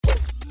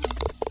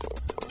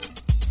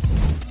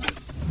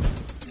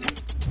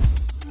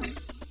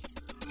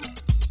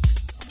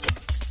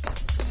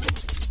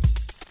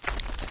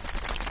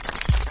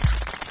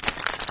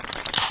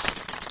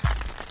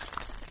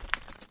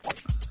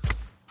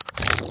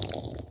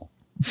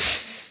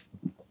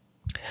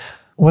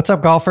What's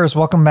up, golfers?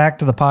 Welcome back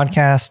to the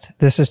podcast.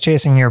 This is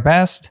Chasing Your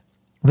Best.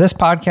 This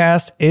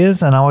podcast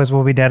is and always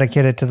will be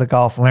dedicated to the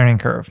golf learning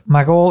curve.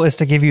 My goal is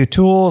to give you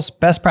tools,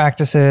 best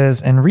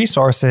practices, and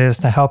resources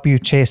to help you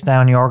chase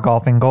down your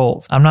golfing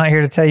goals. I'm not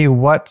here to tell you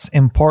what's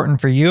important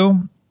for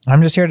you.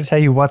 I'm just here to tell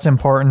you what's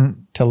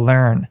important to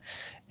learn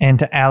and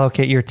to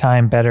allocate your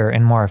time better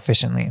and more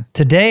efficiently.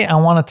 Today, I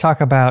want to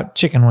talk about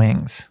chicken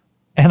wings,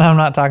 and I'm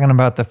not talking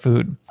about the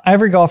food.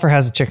 Every golfer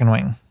has a chicken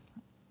wing,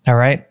 all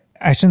right?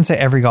 I shouldn't say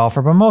every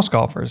golfer, but most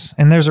golfers.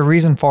 And there's a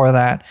reason for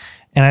that.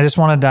 And I just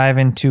want to dive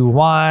into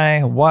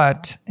why,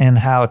 what, and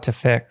how to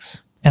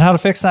fix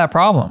that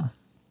problem.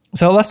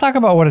 So let's talk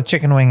about what a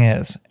chicken wing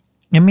is.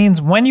 It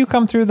means when you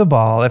come through the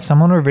ball, if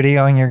someone were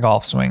videoing your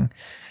golf swing,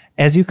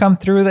 as you come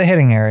through the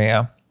hitting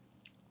area,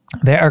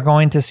 they are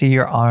going to see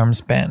your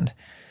arms bend,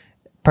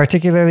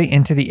 particularly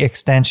into the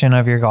extension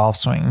of your golf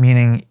swing,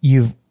 meaning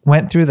you've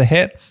went through the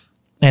hit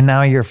and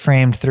now you're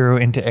framed through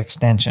into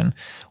extension.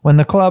 When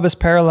the club is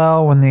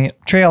parallel, when the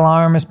trail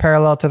arm is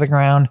parallel to the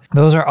ground,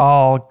 those are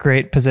all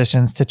great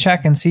positions to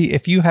check and see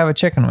if you have a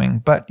chicken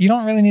wing. But you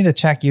don't really need to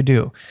check, you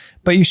do.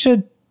 But you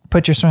should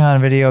put your swing on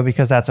video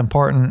because that's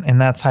important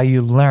and that's how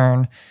you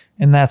learn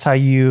and that's how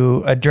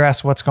you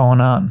address what's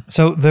going on.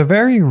 So the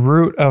very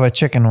root of a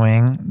chicken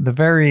wing, the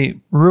very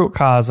root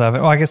cause of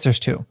it, well, I guess there's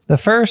two. The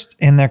first,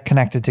 and they're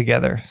connected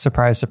together.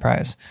 Surprise,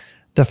 surprise.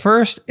 The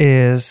first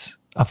is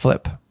a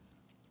flip.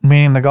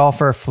 Meaning the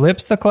golfer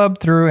flips the club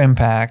through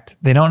impact.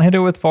 They don't hit it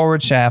with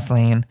forward shaft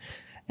lean.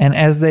 And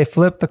as they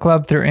flip the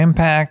club through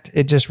impact,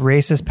 it just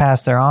races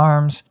past their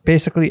arms,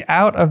 basically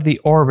out of the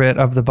orbit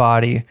of the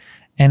body.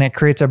 And it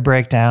creates a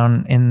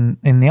breakdown in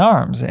the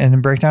arms and a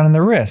breakdown in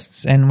the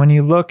wrists. And when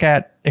you look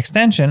at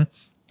extension,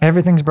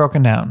 everything's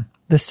broken down.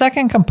 The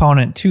second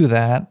component to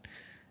that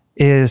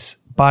is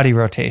body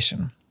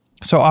rotation.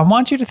 So I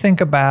want you to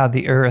think about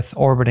the Earth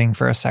orbiting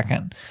for a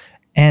second.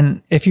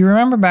 And if you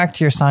remember back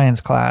to your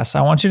science class,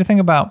 I want you to think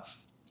about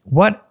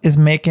what is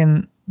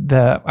making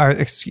the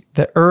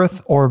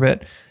Earth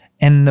orbit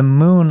and the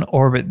moon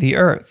orbit the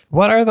Earth.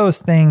 What are those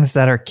things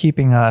that are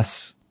keeping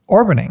us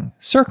orbiting,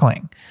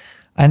 circling?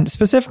 And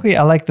specifically,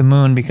 I like the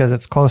moon because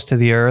it's close to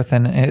the Earth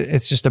and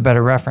it's just a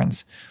better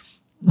reference.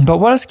 But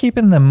what is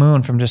keeping the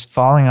moon from just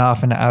falling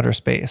off into outer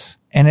space?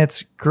 And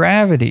it's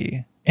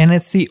gravity. And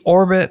it's the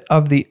orbit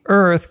of the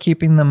Earth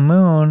keeping the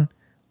moon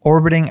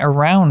orbiting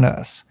around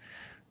us.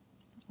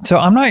 So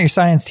I'm not your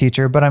science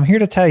teacher, but I'm here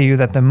to tell you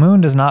that the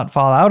moon does not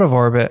fall out of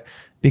orbit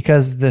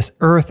because this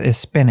Earth is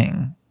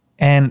spinning.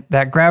 And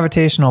that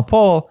gravitational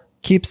pull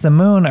keeps the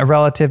moon a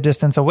relative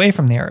distance away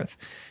from the Earth.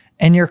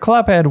 And your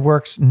club head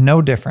works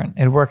no different.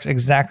 It works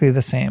exactly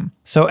the same.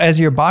 So as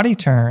your body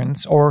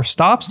turns or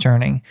stops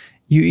turning,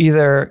 you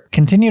either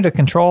continue to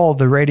control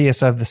the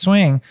radius of the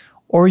swing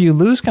or you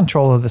lose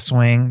control of the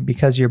swing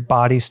because your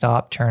body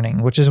stopped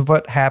turning, which is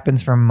what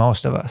happens for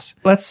most of us.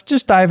 Let's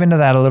just dive into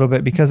that a little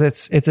bit because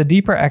it's a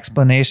deeper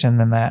explanation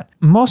than that.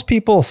 Most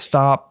people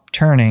stop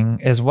turning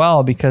as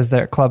well because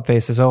their club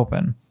face is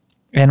open.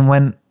 And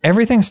when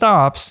everything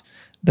stops,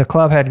 the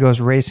club head goes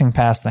racing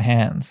past the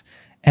hands.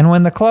 And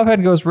when the club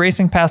head goes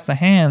racing past the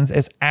hands,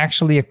 it's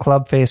actually a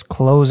club face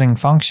closing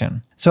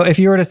function. So if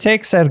you were to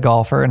take said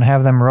golfer and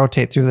have them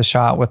rotate through the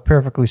shot with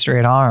perfectly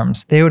straight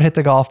arms, they would hit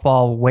the golf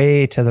ball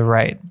way to the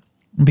right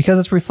because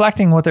it's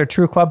reflecting what their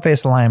true club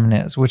face alignment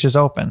is, which is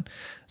open.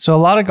 So a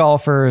lot of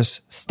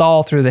golfers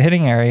stall through the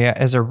hitting area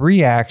as a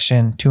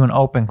reaction to an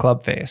open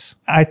club face.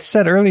 I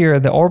said earlier,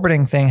 the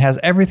orbiting thing has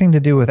everything to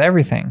do with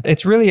everything.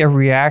 It's really a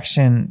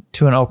reaction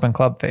to an open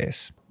club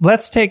face.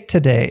 Let's take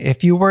today.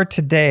 If you were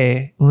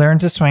today learn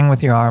to swing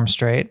with your arms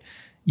straight,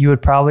 you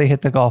would probably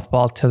hit the golf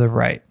ball to the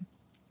right.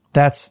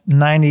 That's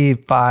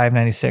 95,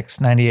 96,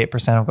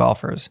 98% of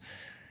golfers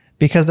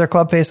because their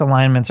club face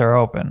alignments are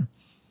open.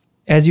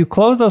 As you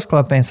close those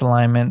club face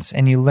alignments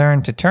and you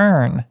learn to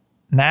turn,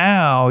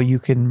 now you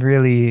can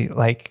really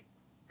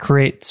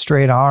create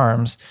straight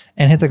arms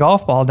and hit the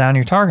golf ball down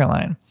your target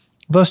line.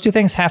 Those two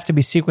things have to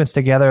be sequenced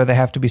together. They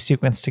have to be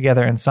sequenced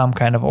together in some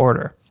kind of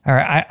order. All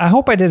right, I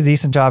hope I did a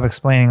decent job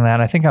explaining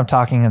that. I think I'm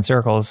talking in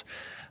circles,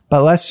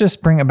 but let's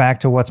just bring it back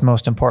to what's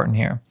most important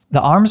here.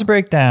 The arms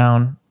break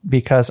down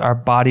because our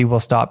body will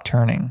stop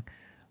turning.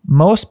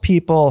 Most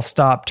people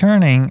stop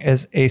turning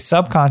as a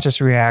subconscious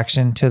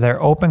reaction to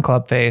their open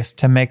club face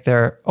to make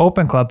their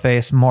open club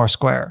face more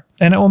square,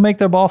 and it will make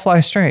their ball fly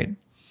straight.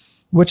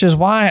 Which is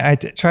why I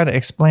try to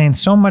explain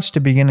so much to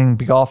beginning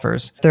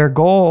golfers. Their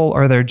goal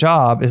or their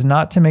job is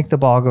not to make the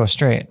ball go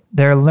straight.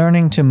 They're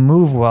learning to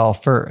move well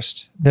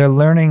first. They're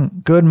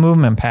learning good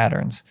movement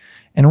patterns.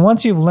 And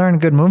once you've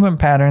learned good movement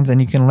patterns and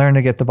you can learn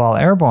to get the ball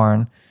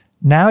airborne,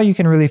 now you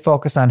can really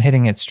focus on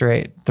hitting it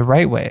straight, the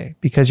right way,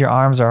 because your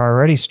arms are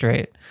already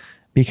straight,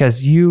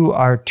 because you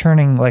are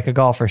turning like a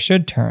golfer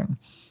should turn.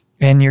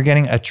 And you're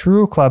getting a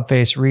true club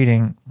face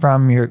reading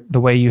from the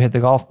way you hit the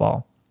golf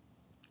ball.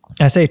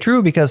 I say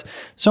true because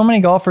so many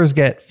golfers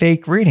get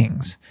fake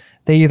readings.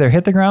 They either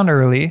hit the ground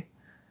early,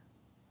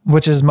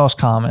 which is most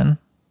common,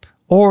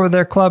 or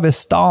their club is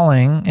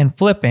stalling and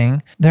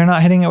flipping, they're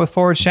not hitting it with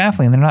forward shaft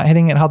lean. They're not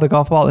hitting it how the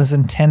golf ball is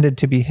intended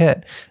to be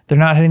hit. They're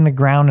not hitting the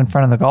ground in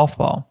front of the golf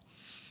ball.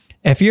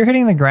 If you're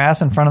hitting the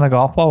grass in front of the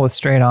golf ball with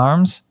straight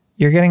arms,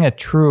 you're getting a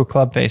true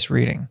club face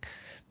reading.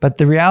 But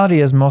the reality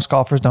is most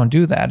golfers don't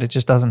do that. It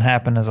just doesn't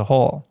happen as a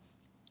whole.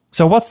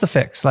 So what's the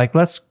fix? Like,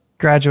 let's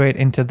graduate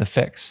into the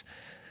fix.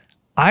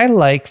 I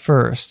like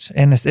first,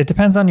 and it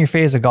depends on your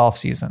phase of golf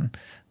season,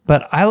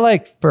 but I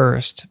like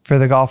first for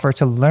the golfer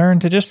to learn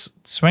to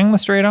just swing with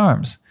straight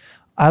arms.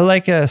 I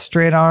like a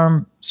straight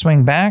arm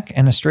swing back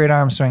and a straight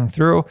arm swing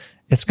through.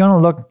 It's going to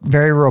look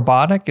very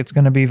robotic. It's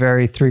going to be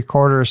very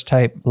 3/4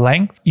 type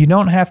length. You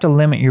don't have to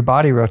limit your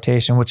body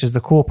rotation, which is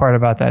the cool part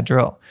about that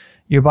drill.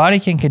 Your body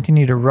can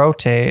continue to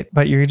rotate,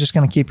 but you're just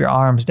going to keep your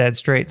arms dead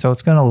straight. So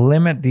it's going to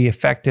limit the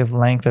effective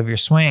length of your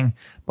swing,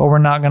 but we're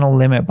not going to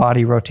limit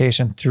body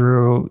rotation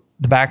through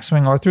the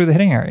backswing or through the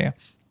hitting area.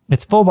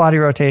 It's full body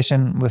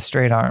rotation with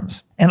straight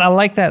arms. And I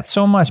like that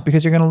so much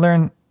because you're going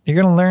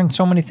to learn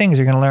so many things.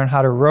 You're going to learn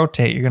how to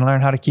rotate. You're going to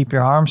learn how to keep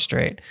your arms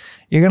straight.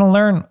 You're going to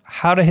learn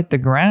how to hit the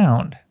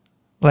ground.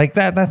 Like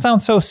that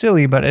sounds so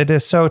silly, but it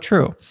is so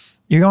true.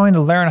 You're going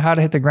to learn how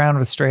to hit the ground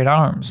with straight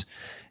arms.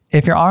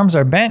 If your arms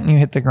are bent and you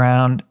hit the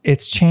ground,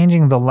 it's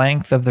changing the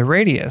length of the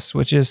radius,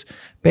 which is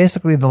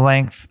basically the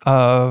length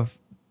of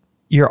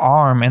your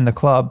arm and the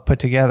club put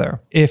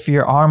together. If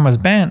your arm was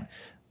bent,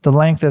 the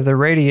length of the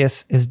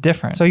radius is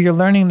different. So you're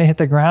learning to hit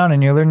the ground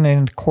and you're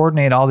learning to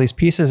coordinate all these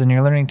pieces and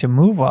you're learning to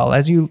move well.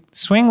 As you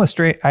swing with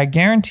straight, I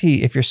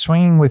guarantee if you're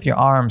swinging with your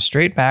arms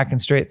straight back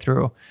and straight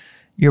through,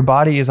 your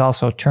body is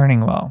also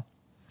turning well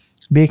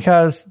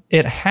because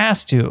it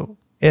has to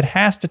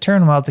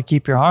turn well to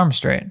keep your arms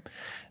straight.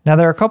 Now,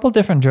 there are a couple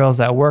different drills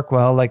that work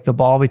well, like the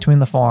ball between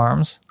the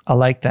forearms. I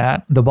like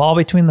that. The ball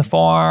between the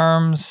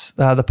forearms,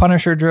 the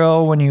Punisher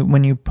drill, when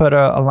you put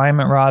a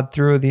alignment rod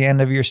through the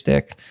end of your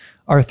stick,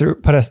 or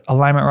put a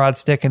alignment rod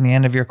stick in the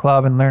end of your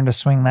club and learn to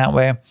swing that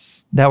way.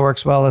 That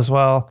works well as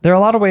well. There are a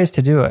lot of ways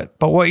to do it,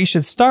 but what you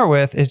should start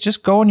with is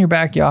just go in your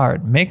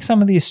backyard, make some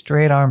of these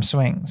straight arm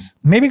swings.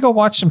 Maybe go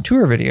watch some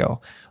tour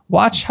video.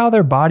 Watch how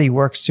their body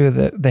works through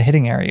the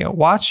hitting area.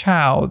 Watch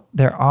how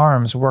their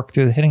arms work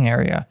through the hitting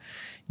area.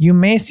 You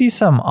may see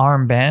some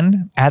arm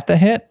bend at the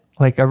hit,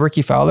 like a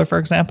Ricky Fowler, for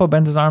example,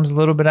 bends his arms a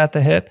little bit at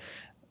the hit.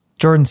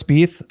 Jordan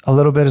Spieth, a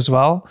little bit as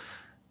well.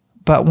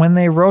 But when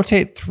they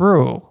rotate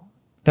through,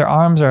 their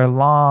arms are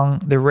long,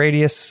 the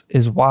radius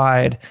is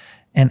wide,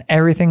 and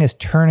everything is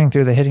turning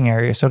through the hitting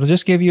area. So it'll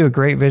just give you a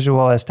great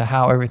visual as to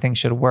how everything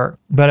should work.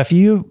 But if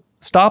you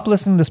stop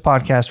listening to this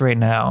podcast right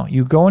now,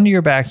 you go into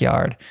your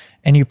backyard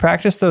and you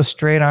practice those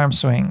straight arm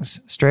swings,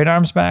 straight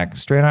arms back,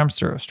 straight arms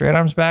through, straight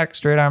arms back,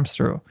 straight arms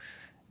through.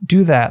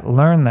 Do that,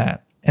 learn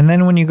that. And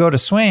then when you go to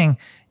swing,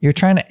 you're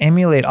trying to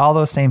emulate all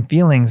those same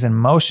feelings and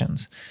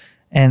motions.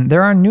 And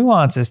there are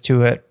nuances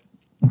to it,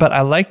 but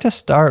I like to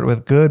start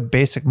with good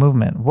basic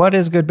movement. What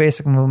is good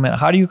basic movement?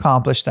 How do you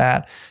accomplish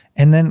that?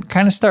 And then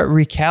kind of start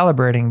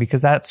recalibrating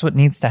because that's what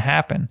needs to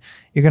happen.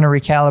 You're going to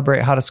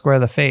recalibrate how to square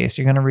the face.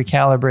 You're going to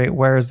recalibrate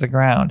where is the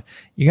ground.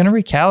 You're going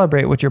to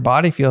recalibrate what your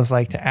body feels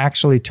like to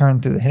actually turn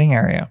through the hitting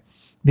area.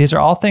 These are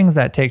all things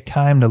that take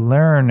time to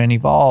learn and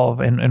evolve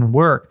and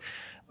work.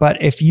 But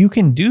if you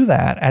can do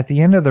that, at the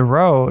end of the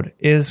road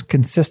is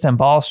consistent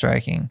ball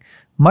striking,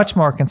 much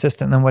more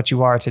consistent than what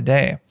you are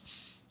today.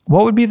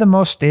 What would be the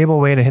most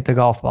stable way to hit the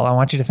golf ball? I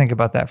want you to think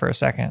about that for a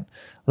second.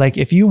 Like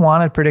if you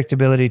wanted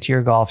predictability to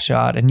your golf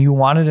shot and you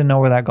wanted to know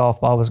where that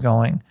golf ball was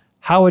going,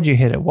 how would you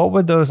hit it? What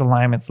would those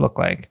alignments look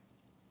like?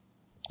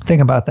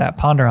 Think about that.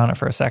 Ponder on it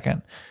for a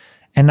second.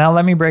 And now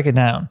let me break it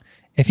down.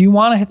 If you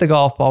want to hit the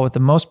golf ball with the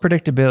most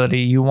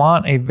predictability, you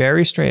want a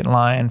very straight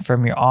line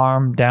from your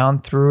arm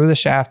down through the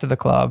shaft of the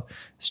club,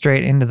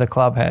 straight into the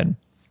club head.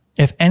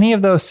 If any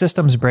of those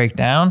systems break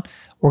down,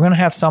 we're going to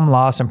have some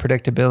loss in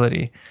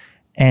predictability.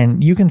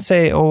 And you can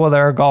say, oh, well,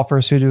 there are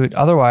golfers who do it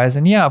otherwise.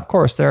 And yeah, of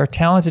course, there are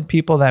talented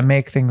people that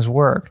make things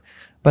work.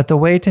 But the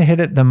way to hit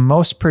it the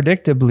most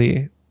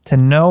predictably, to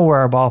know where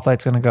our ball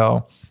flight's going to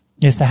go,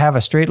 is to have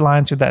a straight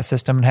line through that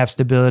system and have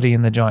stability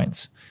in the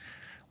joints.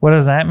 What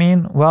does that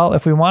mean? Well,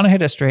 if we want to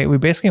hit it straight, we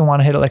basically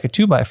want to hit it like a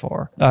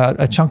 2x4,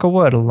 a chunk of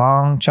wood, a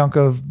long chunk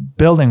of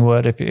building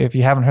wood, if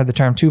you haven't heard the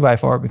term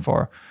 2x4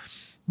 before.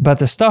 But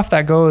the stuff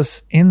that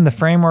goes in the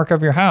framework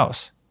of your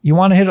house, you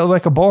want to hit it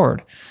like a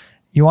board.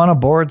 You want a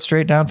board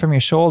straight down from your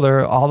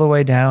shoulder all the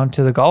way down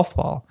to the golf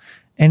ball.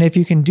 And if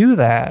you can do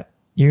that,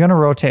 you're going to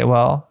rotate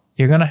well.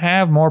 You're going to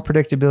have more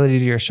predictability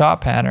to your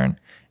shot pattern.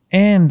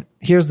 And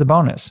here's the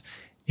bonus.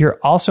 You're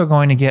also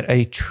going to get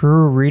a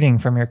true reading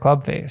from your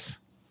club face.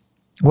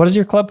 What is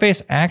your club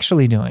face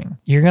actually doing?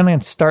 You're going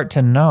to start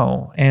to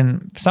know.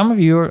 And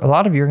a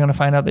lot of you are going to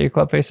find out that your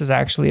club face is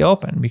actually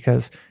open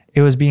because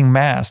it was being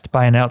masked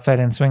by an outside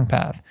in swing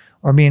path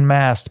or being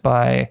masked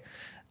by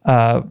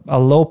a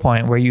low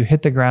point where you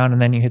hit the ground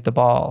and then you hit the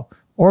ball,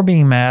 or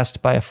being masked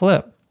by a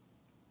flip.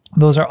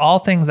 Those are all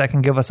things that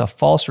can give us a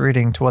false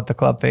reading to what the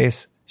club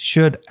face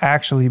should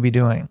actually be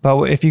doing.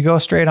 But if you go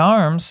straight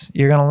arms,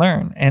 you're going to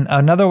learn. And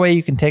another way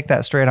you can take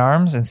that straight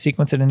arms and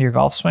sequence it into your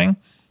golf swing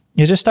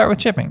You just start with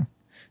chipping.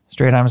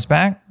 Straight arms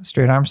back,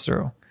 straight arms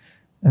through.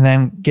 And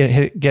then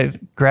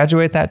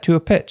graduate that to a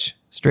pitch.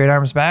 Straight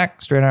arms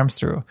back, straight arms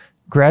through.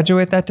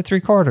 Graduate that to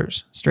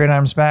 3/4. Straight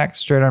arms back,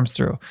 straight arms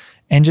through.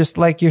 And just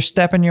like you're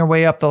stepping your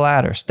way up the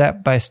ladder,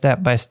 step by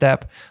step by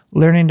step,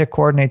 learning to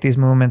coordinate these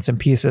movements and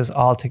pieces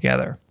all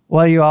together.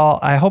 Well, you all,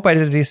 I hope I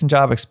did a decent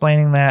job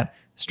explaining that.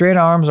 Straight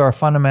arms are a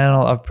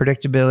fundamental of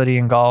predictability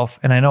in golf.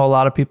 And I know a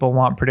lot of people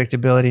want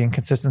predictability and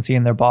consistency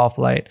in their ball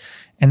flight.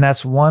 And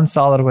that's one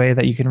solid way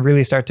that you can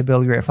really start to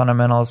build great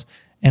fundamentals.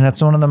 And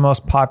it's one of the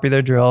most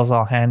popular drills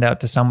I'll hand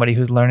out to somebody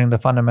who's learning the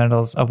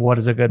fundamentals of what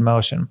is a good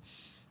motion.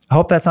 I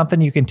hope that's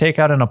something you can take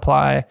out and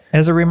apply.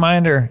 As a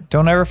reminder,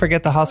 don't ever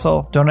forget the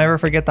hustle. Don't ever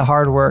forget the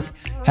hard work.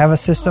 Have a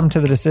system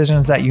to the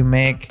decisions that you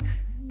make.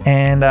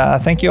 And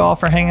thank you all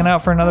for hanging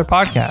out for another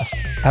podcast.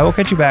 I will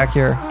catch you back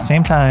here,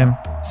 same time,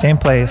 same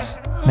place,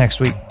 next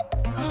week.